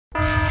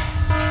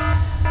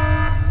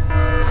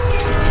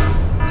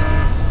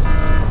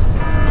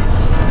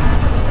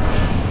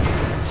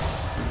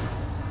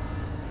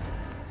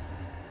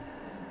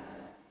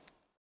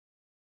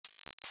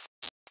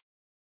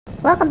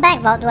Welcome back,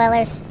 Vault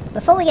Dwellers.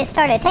 Before we get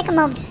started, take a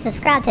moment to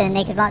subscribe to the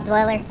Naked Vault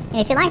Dweller, and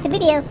if you like the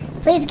video,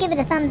 please give it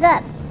a thumbs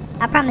up.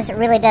 I promise it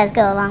really does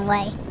go a long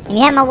way. And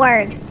you have my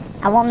word,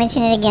 I won't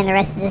mention it again the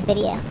rest of this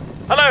video.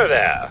 Hello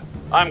there.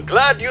 I'm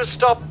glad you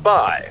stopped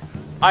by.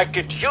 I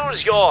could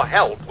use your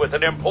help with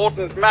an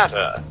important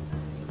matter.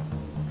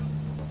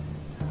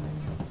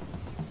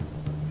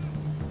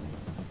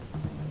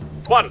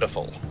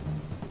 Wonderful.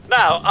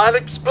 Now, I'll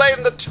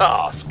explain the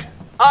task.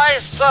 I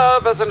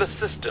serve as an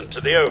assistant to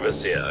the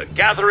Overseer,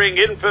 gathering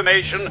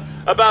information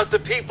about the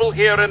people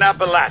here in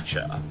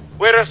Appalachia.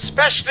 We're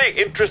especially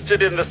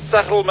interested in the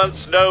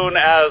settlements known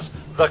as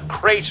the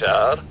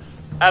Crater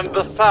and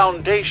the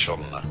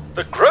Foundation.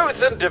 The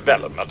growth and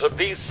development of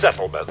these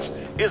settlements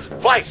is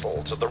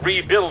vital to the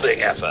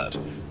rebuilding effort,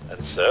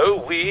 and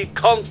so we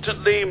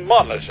constantly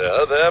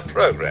monitor their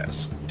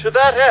progress. To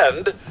that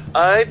end,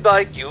 I'd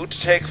like you to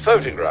take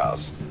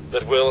photographs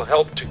that will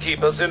help to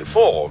keep us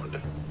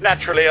informed.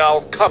 Naturally,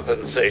 I'll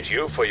compensate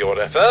you for your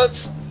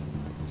efforts.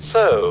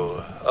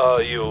 So,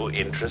 are you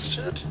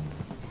interested?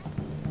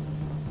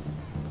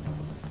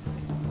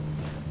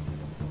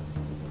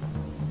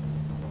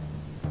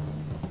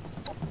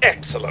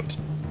 Excellent.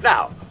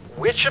 Now,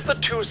 which of the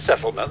two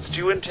settlements do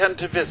you intend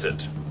to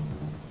visit?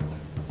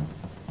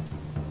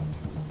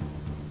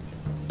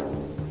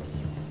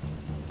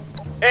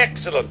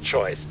 Excellent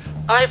choice.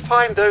 I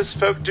find those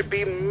folk to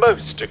be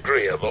most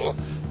agreeable.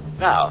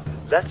 Now,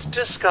 let's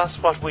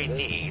discuss what we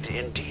need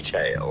in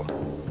detail.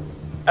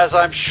 As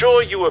I'm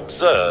sure you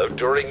observed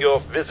during your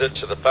visit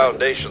to the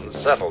Foundation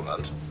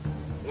settlement,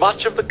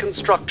 much of the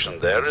construction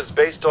there is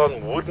based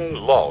on wooden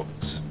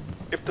logs.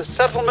 If the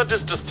settlement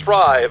is to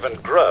thrive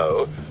and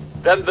grow,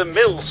 then the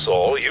mill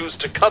saw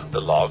used to cut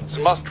the logs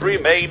must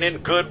remain in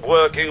good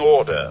working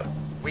order.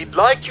 We'd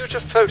like you to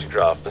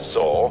photograph the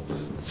saw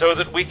so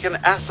that we can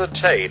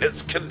ascertain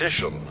its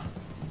condition.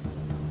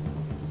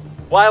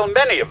 While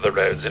many of the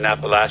roads in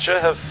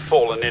Appalachia have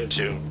fallen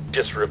into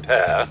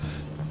disrepair,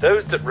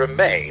 those that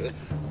remain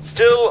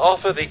still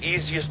offer the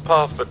easiest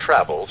path for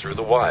travel through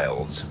the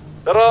wilds.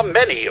 There are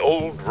many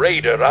old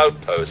raider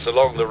outposts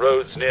along the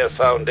roads near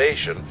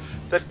Foundation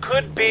that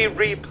could be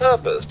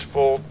repurposed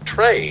for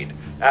trade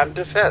and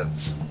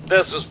defense.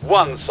 There's just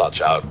one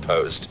such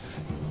outpost,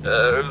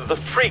 the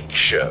Freak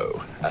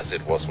Show, as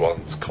it was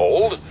once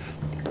called,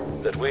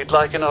 that we'd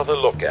like another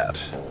look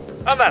at.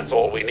 And that's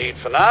all we need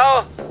for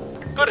now.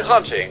 Good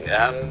hunting,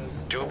 and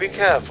do be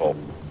careful.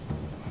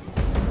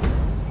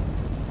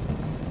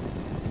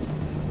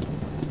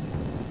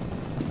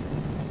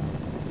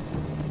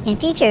 In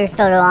future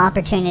photo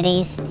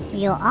opportunities,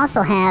 you'll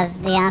also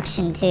have the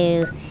option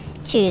to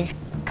choose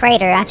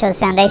Crater. I chose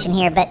Foundation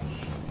here, but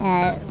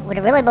what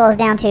it really boils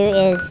down to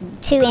is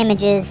two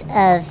images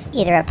of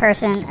either a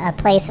person, a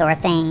place, or a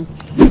thing.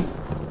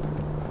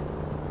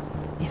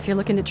 If you're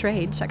looking to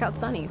trade, check out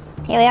Sunny's.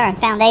 Here we are in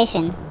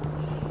Foundation.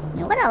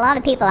 Now, what a lot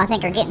of people I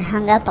think are getting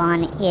hung up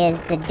on is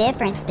the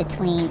difference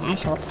between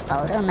actual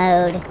photo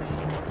mode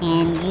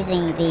and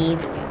using the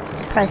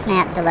Pro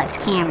Snap Deluxe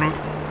Camera.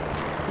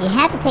 You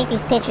have to take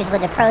these pictures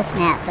with the Pro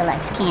Snap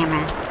Deluxe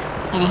Camera,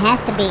 and it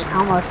has to be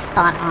almost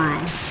spot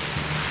on.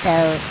 So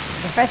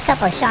the first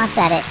couple of shots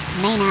at it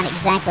may not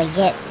exactly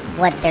get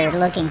what they're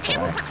looking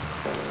for.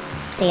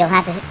 So you'll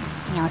have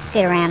to,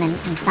 scoot around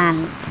and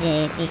find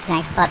the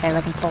exact spot they're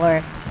looking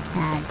for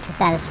to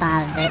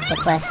satisfy the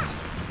quest.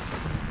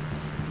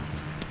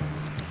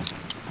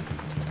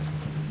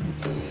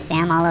 See,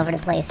 I'm all over the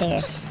place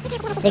here.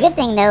 The good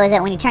thing, though, is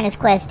that when you turn this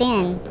quest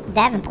in,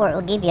 Davenport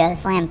will give you a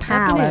slam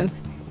pile of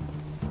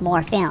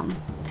more film.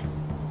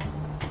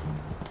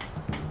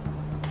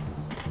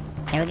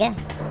 There we go.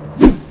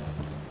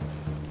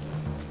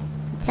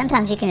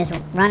 Sometimes you can just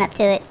run up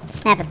to it,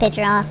 snap a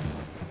picture off,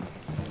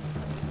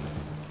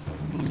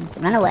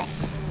 and run away.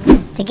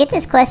 To get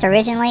this quest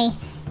originally,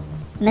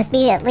 you must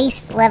be at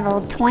least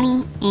level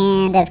 20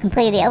 and have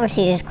completed the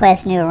Overseer's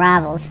quest, New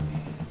Arrivals.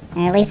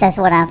 Or at least that's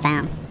what I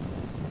found.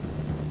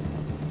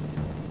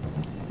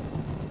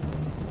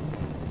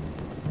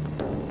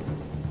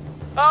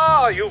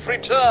 Ah, you've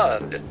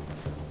returned.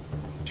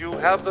 Do you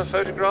have the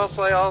photographs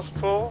I asked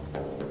for?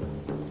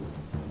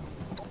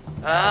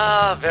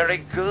 Ah, very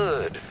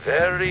good,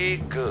 very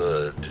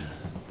good.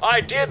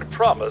 I did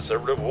promise a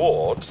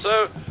reward,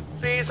 so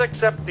please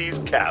accept these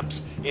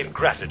caps in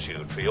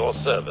gratitude for your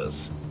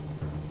service.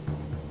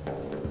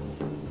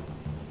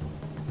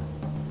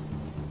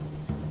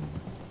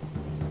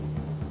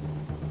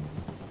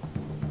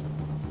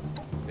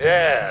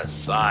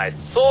 Yes, I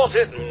thought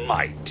it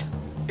might.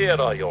 Here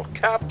are your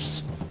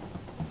caps.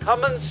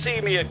 Come and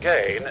see me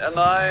again, and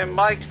I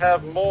might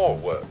have more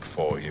work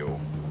for you.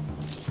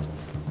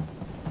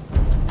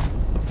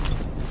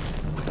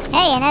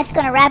 Hey, and that's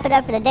going to wrap it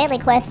up for the daily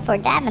quest for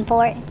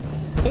Davenport.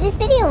 If this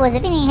video was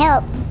of any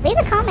help, leave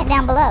a comment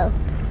down below.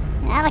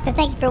 And I'd like to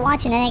thank you for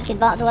watching the Naked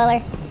Vault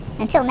Dweller.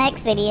 Until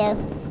next video,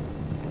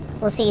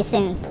 we'll see you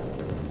soon.